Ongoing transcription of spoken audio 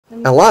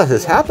A lot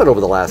has happened over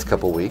the last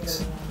couple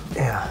weeks.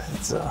 Yeah,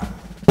 it's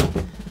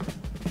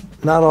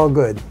not all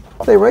good.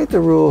 They write the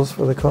rules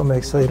for the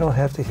COMEX so you don't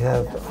have to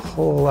have a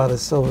whole lot of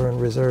silver in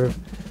reserve.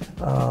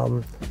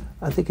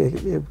 I think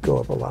it'd go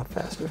up a lot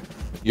faster.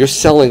 You're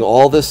selling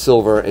all this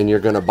silver and you're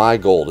going to buy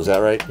gold, is that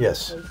right?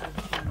 Yes.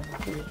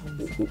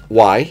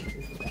 Why?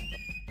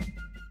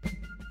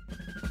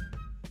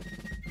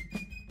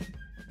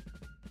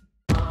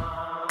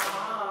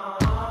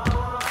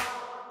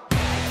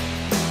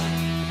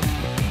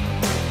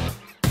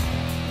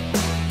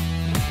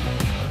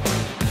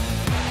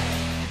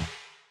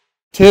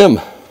 Tim.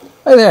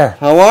 Hey there.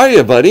 How are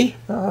you, buddy?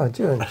 Oh,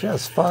 doing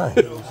just fine.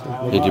 Hey,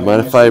 do you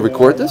mind if I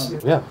record this?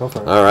 Yeah, go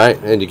for it. All right,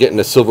 and you're getting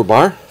a silver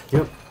bar?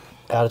 Yep.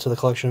 Add it to the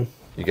collection.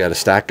 You got a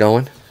stack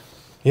going?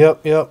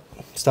 Yep.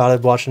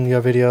 Started watching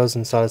your videos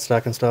and started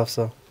stacking stuff,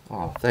 so.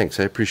 Oh, thanks.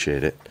 I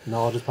appreciate it.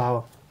 Knowledge is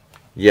power.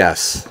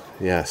 Yes,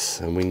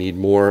 and we need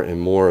more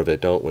and more of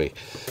it, don't we?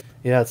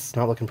 Yeah, it's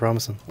not looking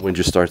promising. When'd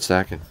you start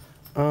stacking?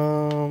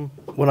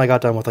 When I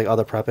got done with like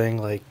other prepping,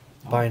 like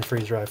buying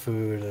freeze-dry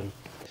food and.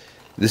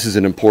 This is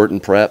an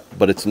important prep,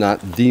 but it's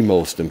not the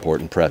most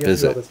important prep,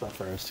 is it? This not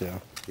first, yeah.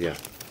 Yeah.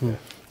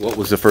 What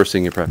was the first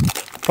thing you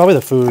prepped? Probably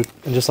the food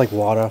and just like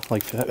water,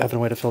 like having a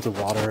way to filter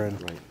water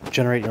and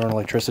generate your own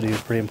electricity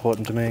is pretty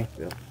important to me.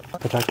 Yeah.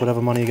 Protect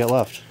whatever money you get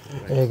left.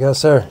 There you go,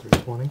 sir.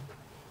 20.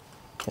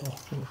 Okay,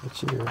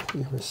 get your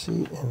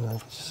receipt and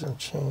some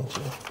change.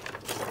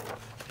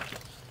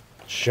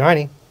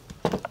 Shiny.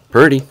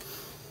 Purdy.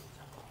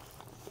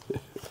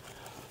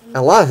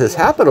 A lot has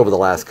happened over the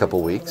last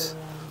couple weeks.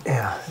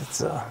 Yeah,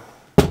 it's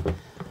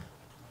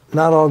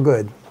not all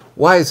good.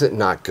 Why is it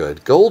not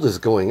good? Gold is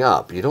going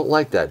up. You don't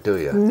like that, do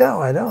you?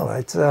 No, I don't.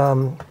 It's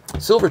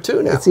Silver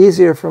too now. It's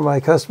easier for my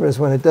customers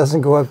when it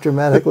doesn't go up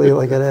dramatically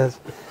like it is.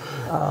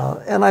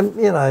 And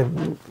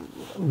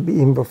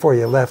even before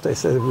you left, I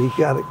said we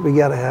got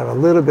to have a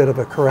little bit of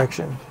a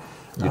correction.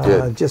 You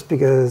did. Just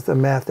because the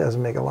math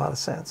doesn't make a lot of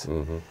sense.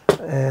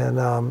 And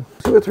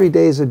 2 or 3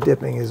 days of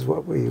dipping is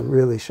what we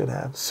really should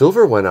have.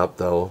 Silver went up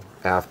though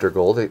after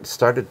gold. It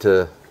started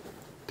to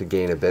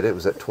gain a bit. It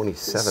was at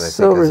 27, I think,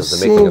 Silver as of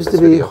the making of seems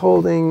this to be video.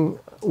 holding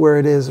where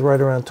it is,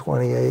 right around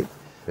 28.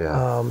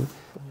 Yeah.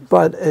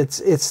 But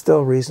it's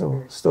still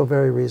reasonable, still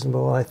very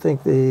reasonable. And I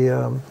think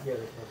the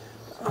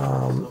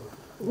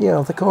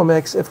the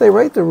COMEX, if they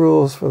write the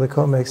rules for the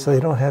COMEX so you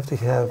don't have to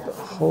have a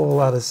whole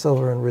lot of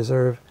silver in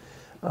reserve,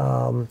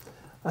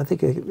 I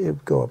think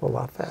it'd go up a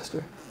lot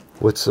faster.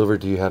 What silver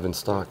do you have in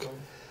stock?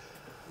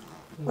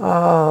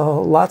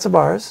 Lots of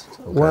bars,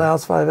 Okay. 1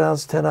 ounce, 5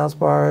 ounce, 10 ounce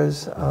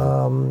bars.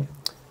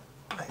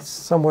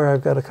 Somewhere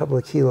I've got a couple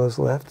of kilos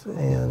left,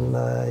 and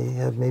I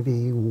have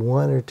maybe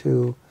 1 or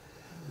 2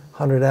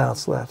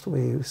 100-ounce left.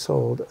 We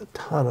sold a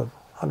ton of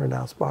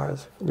 100-ounce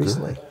bars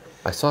recently. Good.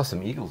 I saw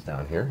some eagles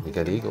down here. You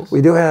got eagles? We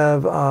do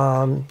have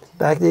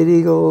backdate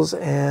eagles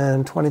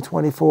and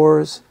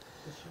 2024s,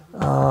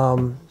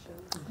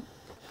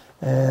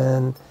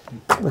 and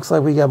looks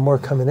like we got more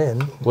coming in.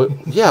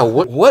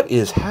 What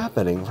is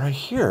happening right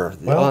here?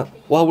 Well,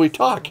 while we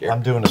talk here.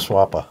 I'm doing a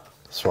swap.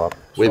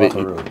 Wait a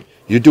minute.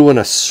 You're doing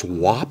a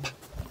swap?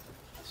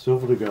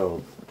 Silver to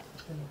gold.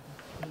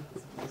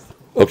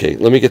 Okay,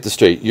 let me get this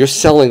straight. You're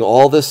selling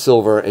all this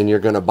silver and you're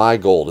going to buy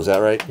gold, is that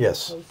right?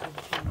 Yes.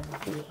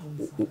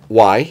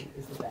 Why?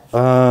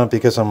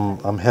 Because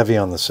I'm heavy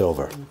on the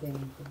silver.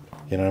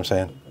 You know what I'm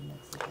saying?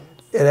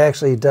 It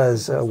actually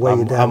does weigh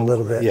you down a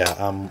little bit. Yeah,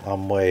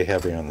 I'm way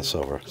heavy on the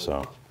silver,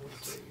 so.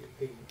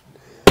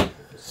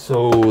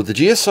 So the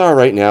GSR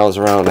right now is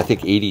around, I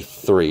think,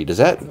 83. Does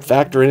that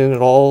factor in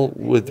at all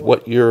with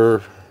what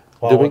you're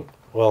doing?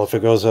 Well,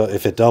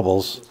 if it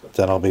doubles,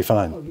 then I'll be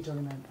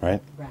fine,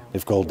 right?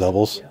 If gold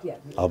doubles,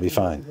 I'll be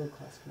fine.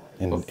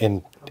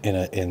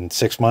 In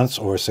 6 months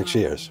or 6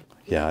 years.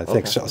 Yeah, I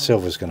think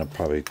silver's going to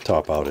probably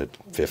top out at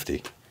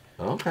 50.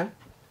 Okay.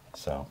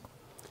 So,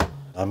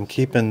 I'm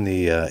keeping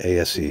the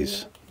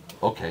ASCs.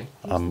 Okay.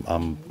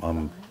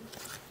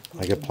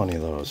 I get plenty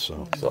of those.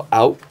 So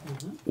out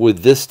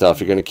with this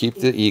stuff, you're going to keep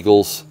the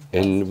eagles.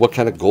 And what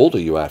kind of gold are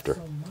you after?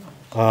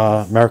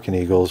 American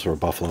Eagles or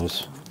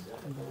Buffaloes.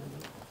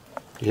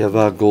 Do you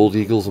have gold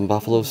eagles and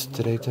buffaloes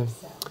today, Tim?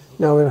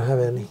 No, we don't have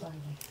any.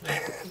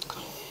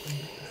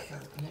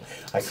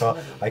 I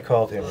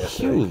called him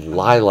yesterday. You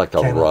lie like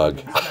a rug.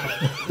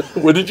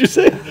 What did you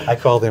say? I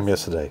called him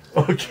yesterday.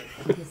 Okay.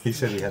 He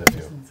said he had a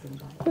few.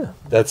 Yeah.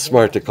 That's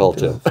smart to call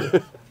Tim.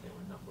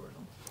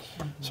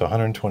 So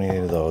 128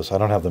 of those. I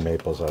don't have the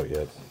maples out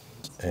yet.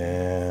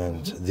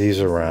 And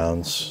these are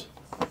rounds.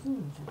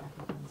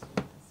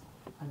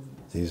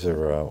 These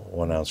are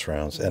 1 ounce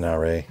rounds,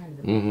 NRA.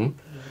 Mm-hmm.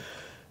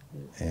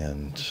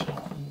 And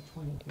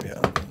yeah.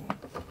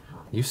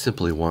 You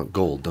simply want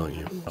gold, don't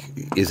you?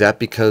 Is that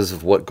because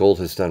of what gold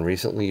has done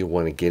recently? You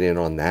want to get in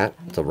on that,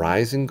 the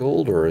rise in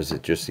gold, or is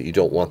it just that you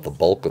don't want the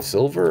bulk of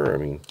silver? I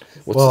mean,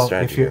 what's the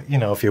strategy?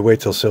 If you wait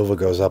till silver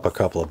goes up a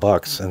couple of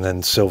bucks, and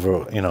then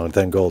silver,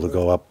 then gold will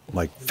go up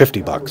like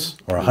 $50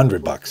 or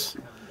 $100.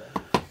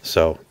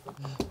 So,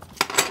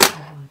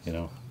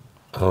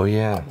 Oh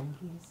yeah,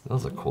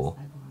 those are cool.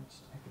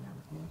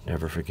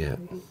 Never forget.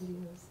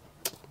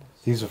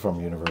 These are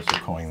from Universal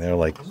Coin. They're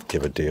like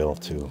give a deal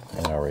to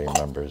NRA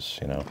members,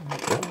 you know.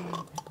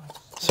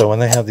 So when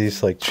they have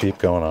these like cheap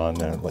going on,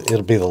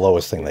 it'll be the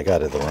lowest thing they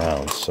got at the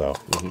rounds. So,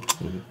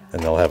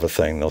 and they'll have a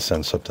thing. They'll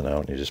send something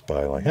out, and you just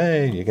buy like,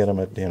 hey, you get them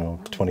at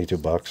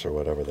 $22 or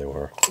whatever they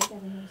were.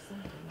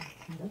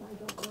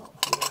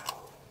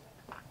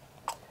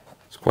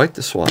 It's quite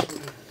the swap.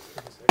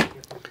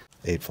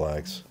 8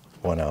 flags,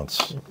 1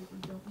 ounce.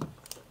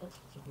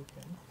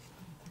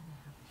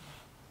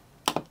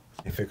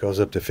 If it goes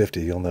up to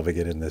 50, you'll never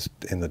get in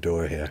the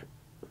door here.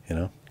 You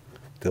know,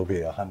 there'll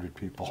be 100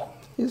 people.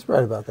 He's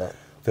right about that.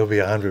 There'll be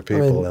 100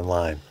 people in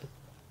line.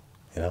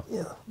 You know?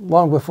 Yeah,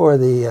 long before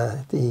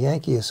the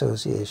Yankee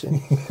Association.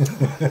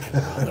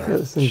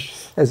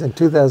 As in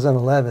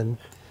 2011,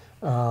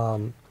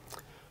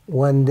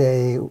 one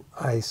day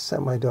I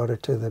sent my daughter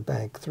to the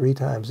bank 3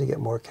 times to get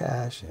more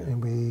cash,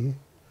 and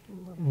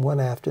one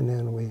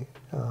afternoon we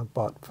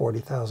bought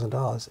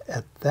 $40,000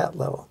 at that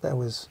level. That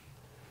was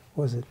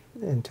it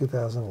in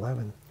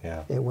 2011?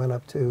 Yeah. It went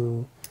up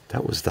to.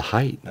 That was the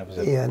height. That was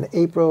it. Yeah, in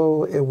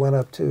April it went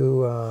up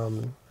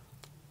to.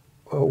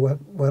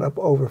 Went up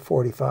over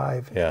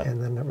 45, Yeah.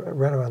 and then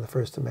right around the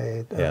 1st of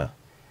May,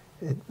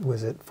 it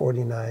was at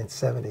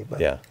 49.70, but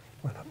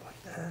went up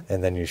like that.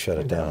 And then you shut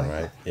it down,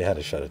 right? You had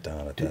to shut it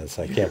down at that. It's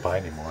like, can't buy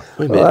anymore.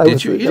 Wait a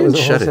minute, you that didn't was a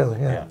shut it?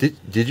 wholesaler, yeah.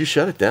 Did you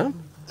shut it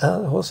down?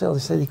 The wholesaler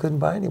said he couldn't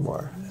buy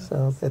anymore,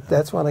 so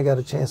that's when I got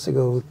a chance to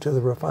go to the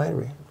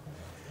refinery.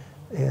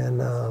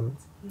 And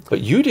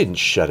But you didn't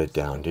shut it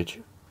down, did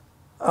you?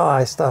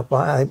 I stopped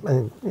by.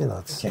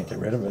 Can't get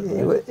rid of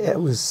it. Right? It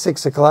was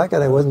 6 o'clock,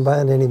 and I wasn't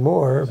buying any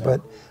more. But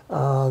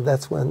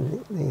that's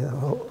when the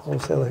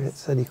wholesaler had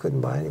said he couldn't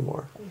buy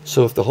anymore.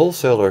 So if the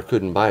wholesaler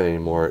couldn't buy it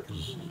anymore,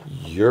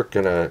 you're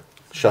gonna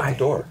shut the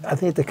door. I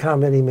think the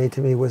comment he made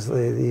to me was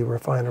the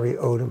refinery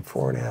owed him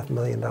 $4.5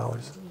 million,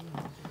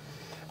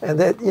 and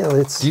that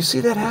it's. Do you see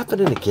that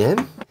happening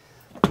again?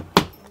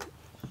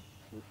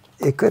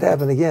 It could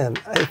happen again.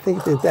 I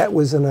think that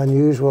was an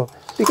unusual,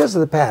 because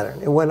of the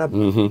pattern. It went up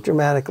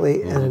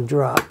dramatically and it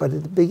dropped. But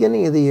at the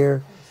beginning of the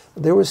year,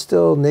 there was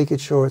still naked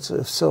shorts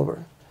of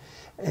silver.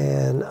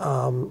 And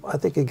I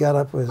think it got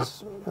up,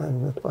 if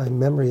my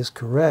memory is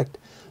correct,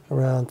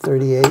 around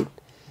 38.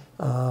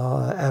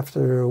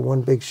 After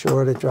one big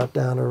short, it dropped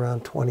down to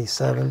around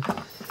 27.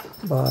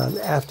 But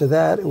after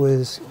that, it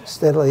was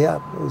steadily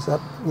up. It was up,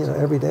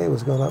 every day it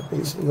was going up a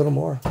little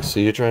more. So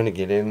you're trying to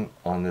get in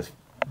on this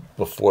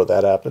before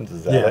that happens?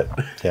 Is that it?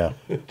 Yeah.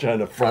 Trying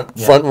to front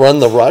run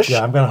the rush?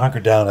 Yeah, I'm going to hunker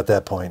down at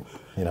that point.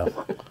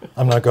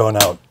 I'm not going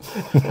out.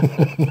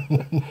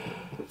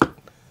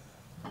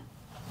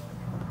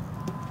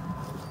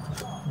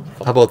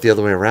 How about the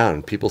other way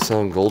around? People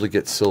selling gold to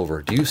get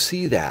silver. Do you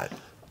see that?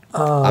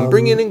 I'm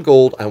bringing in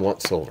gold. I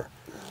want silver.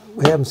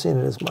 We haven't seen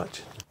it as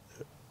much.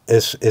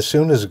 As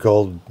soon as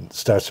gold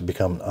starts to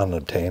become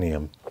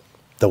unobtainium,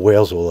 the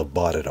whales will have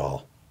bought it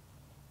all.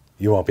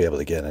 You won't be able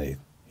to get any,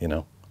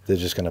 They're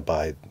just going to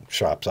buy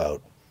shops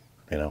out,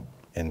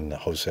 and the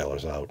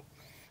wholesalers out.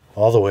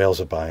 All the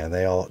whales are buying.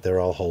 They're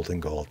all holding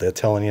gold. They're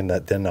telling you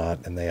that they're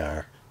not, and they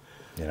are,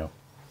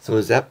 So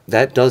is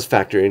that does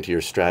factor into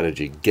your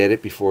strategy? Get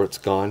it before it's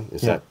gone?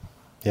 Is that?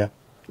 Yeah.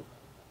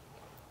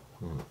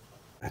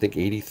 I think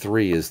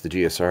 83 is the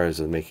GSR as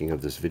of the making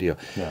of this video.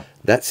 Yeah.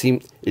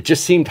 It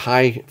just seemed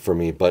high for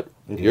me, but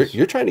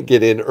you're trying to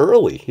get in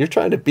early. You're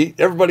trying to beat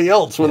everybody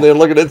else when they're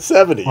looking at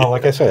 70. Well,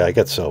 like I say, I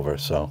get silver,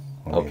 so.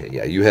 Okay,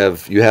 yeah, you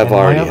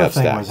already have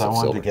stacks I of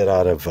wanted silver. to get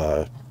out of.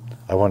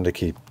 I wanted to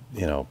keep,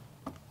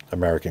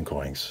 American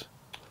coins.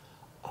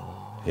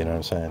 You know what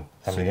I'm saying?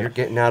 So you're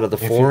getting out of the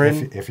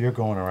foreign. If you're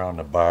going around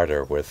to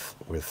barter with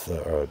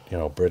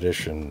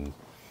British and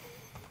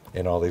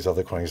all these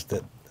other coins,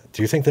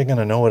 do you think they're going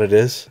to know what it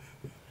is?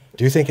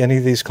 Do you think any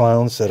of these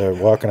clowns that are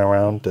walking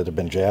around that have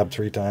been jabbed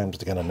 3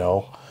 times are going to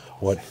know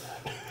what?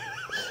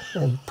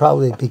 And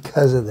probably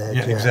because of that.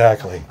 Yeah,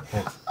 exactly.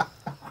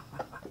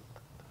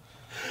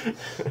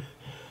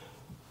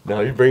 Now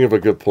you bring up a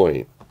good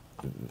point.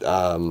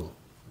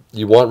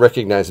 You want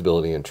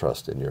recognizability and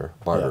trust in your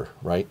barter,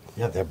 right?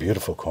 Yeah, they're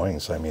beautiful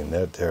coins. I mean,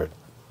 the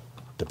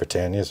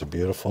Britannias are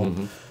beautiful.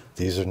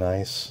 These are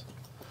nice.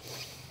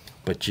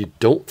 But you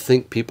don't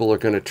think people are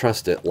going to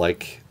trust it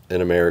like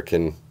an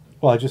American.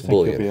 Well, I just think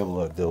bullion. you'll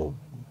be able to.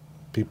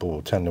 People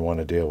will tend to want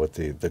to deal with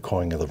the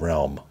coin of the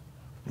realm,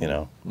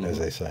 as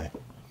they say.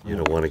 You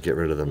don't want to get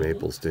rid of the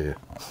maples, do you?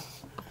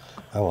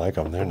 I like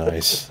them. They're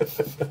nice.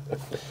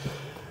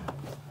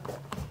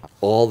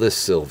 All this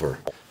silver,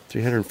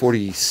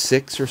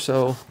 346 or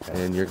so,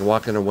 and you're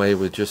walking away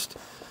with just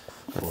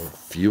a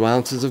few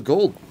ounces of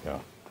gold. Yeah.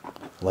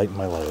 Lighten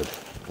my load.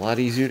 A lot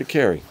easier to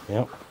carry.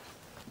 Yep.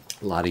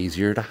 A lot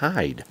easier to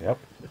hide. Yep.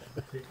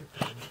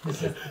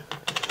 So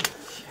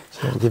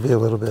I'll give you a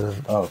little bit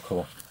of Oh,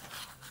 cool.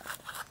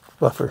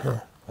 buffer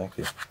here. Thank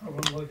you.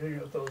 I've been looking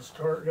at those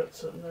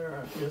targets in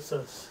there. I guess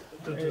that's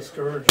to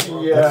discourage.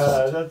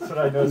 Yeah, that's what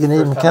I know. You can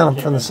even count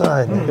them from the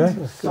side.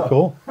 Okay,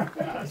 cool.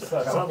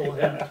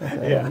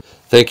 Yeah.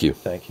 Thank you.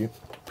 Thank you.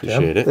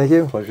 Appreciate it. Thank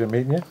you. Pleasure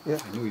meeting you.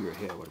 I knew you were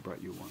here. I would have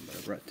brought you one, but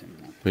I brought Tim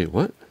one. Wait,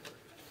 what?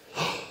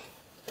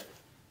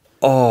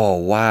 Oh,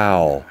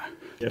 wow.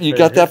 You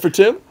got that for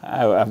Tim?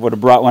 I would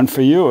have brought one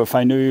for you if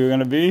I knew you were going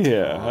to be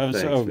here.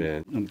 Thanks,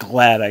 man. I'm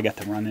glad I got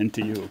to run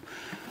into you.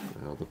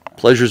 Well, the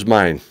pleasure's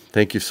mine.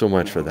 Thank you so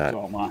much for that. It's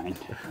all mine.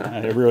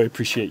 I really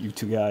appreciate you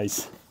two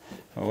guys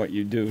for what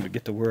you do to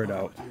get the word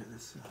out.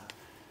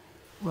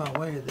 Well,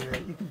 while you're there,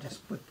 you can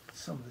just put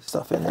some of the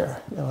stuff in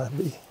there. You know, that'd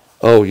be,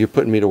 Oh, you're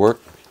putting me to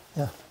work?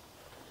 yeah.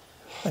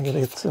 I gotta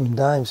get some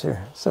dimes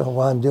here. So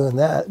while I'm doing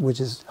that, which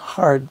is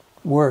hard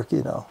work,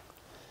 you know,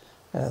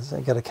 as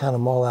I gotta count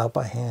them all out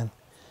by hand.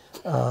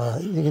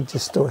 You can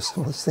just store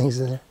some of those things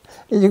in there.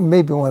 And you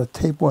maybe want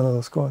to tape one of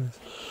those corners.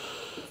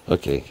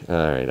 Okay, all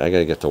right. I got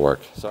to get to work.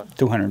 So,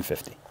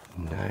 250.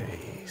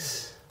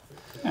 nice.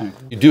 Yeah.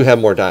 You do have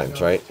more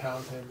dimes, right?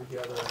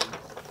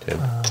 Tim?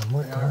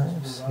 More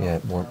dimes. Yeah,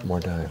 more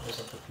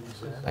dimes.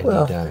 I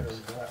Well, need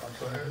dimes.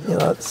 You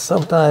know,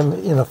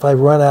 sometime, you know, if I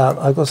run out,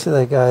 I'll go see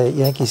that guy at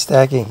Yankee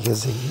Stacking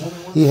because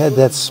he had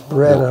that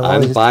spread on all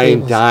I'm these buying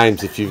tables.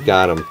 dimes if you've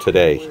got them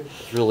today.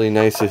 It's really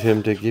nice of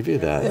him to give you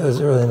It that.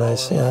 was really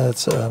nice. Yeah,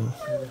 it's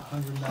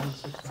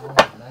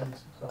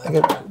I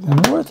got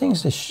more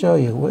things to show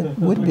you.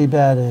 Wouldn't be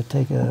bad to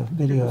take a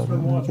video of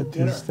them. Let me get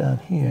these down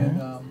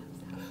here.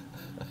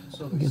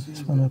 We'll get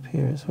this one up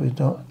here so we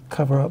don't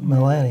cover up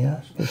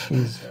Melania because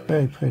she's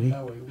very pretty.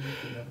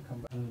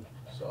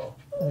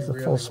 There's a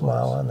full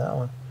smile on that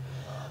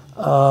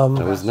one.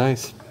 That was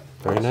nice.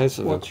 Very nice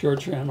of him. What's your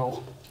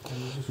channel?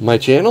 My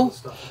channel?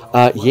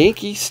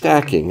 Yankee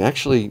Stacking.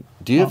 Actually,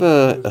 do you have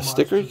a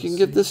sticker you can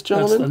give this That's the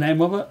gentleman?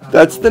 name of it?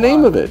 That's the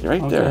name of it,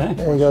 right there. Okay.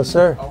 There you go,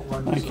 sir.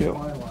 Thank you.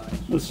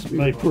 This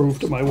may prove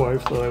to my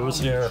wife that I was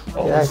here.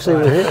 You actually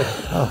were here.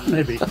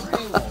 Maybe.